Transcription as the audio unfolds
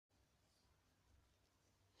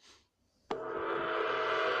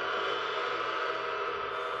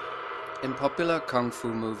In popular kung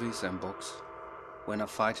fu movies and books, when a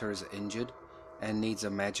fighter is injured and needs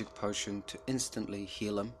a magic potion to instantly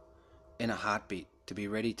heal him in a heartbeat to be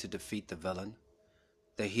ready to defeat the villain,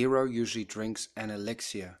 the hero usually drinks an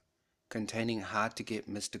elixir containing hard-to-get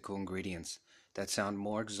mystical ingredients that sound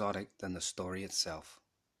more exotic than the story itself.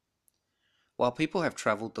 While people have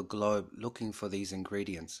traveled the globe looking for these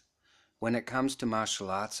ingredients, when it comes to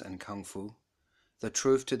martial arts and kung fu, the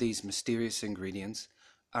truth to these mysterious ingredients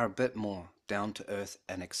are a bit more down to earth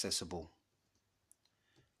and accessible.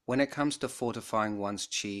 When it comes to fortifying one's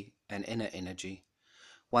chi and inner energy,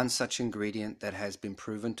 one such ingredient that has been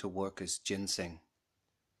proven to work is ginseng.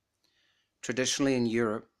 Traditionally in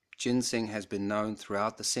Europe, ginseng has been known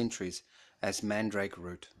throughout the centuries as mandrake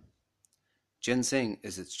root. Ginseng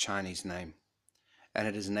is its Chinese name, and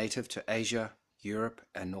it is native to Asia, Europe,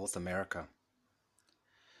 and North America.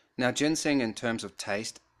 Now, ginseng in terms of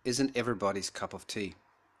taste isn't everybody's cup of tea,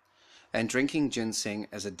 and drinking ginseng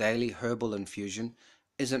as a daily herbal infusion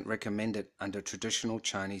isn't recommended under traditional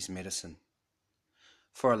Chinese medicine.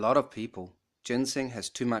 For a lot of people, ginseng has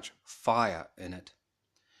too much fire in it,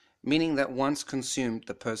 meaning that once consumed,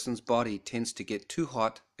 the person's body tends to get too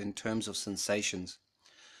hot in terms of sensations,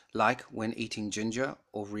 like when eating ginger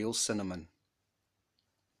or real cinnamon.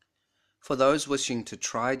 For those wishing to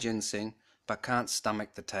try ginseng but can't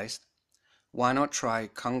stomach the taste, why not try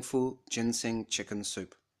Kung Fu Ginseng Chicken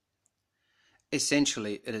Soup?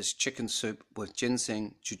 Essentially, it is chicken soup with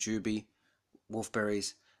ginseng, jujube,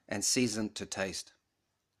 wolfberries, and seasoned to taste.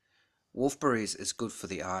 Wolfberries is good for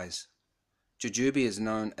the eyes. Jujube is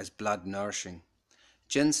known as blood nourishing.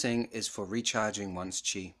 Ginseng is for recharging one's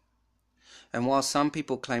chi. And while some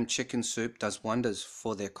people claim chicken soup does wonders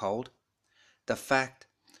for their cold, the fact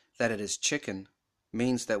that it is chicken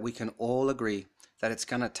means that we can all agree that it's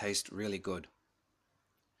going to taste really good.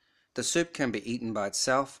 The soup can be eaten by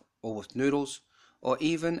itself or with noodles or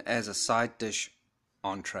even as a side dish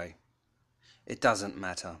entree. It doesn't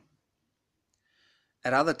matter.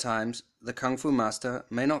 At other times, the Kung Fu master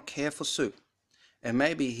may not care for soup, and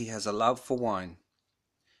maybe he has a love for wine.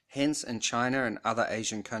 Hence, in China and other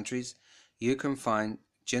Asian countries, you can find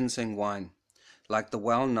ginseng wine, like the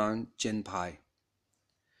well-known Jin Pai.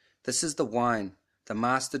 This is the wine the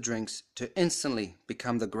master drinks to instantly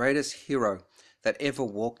become the greatest hero that ever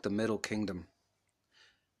walked the Middle Kingdom.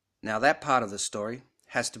 Now that part of the story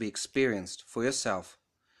has to be experienced for yourself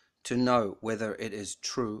to know whether it is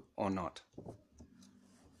true or not.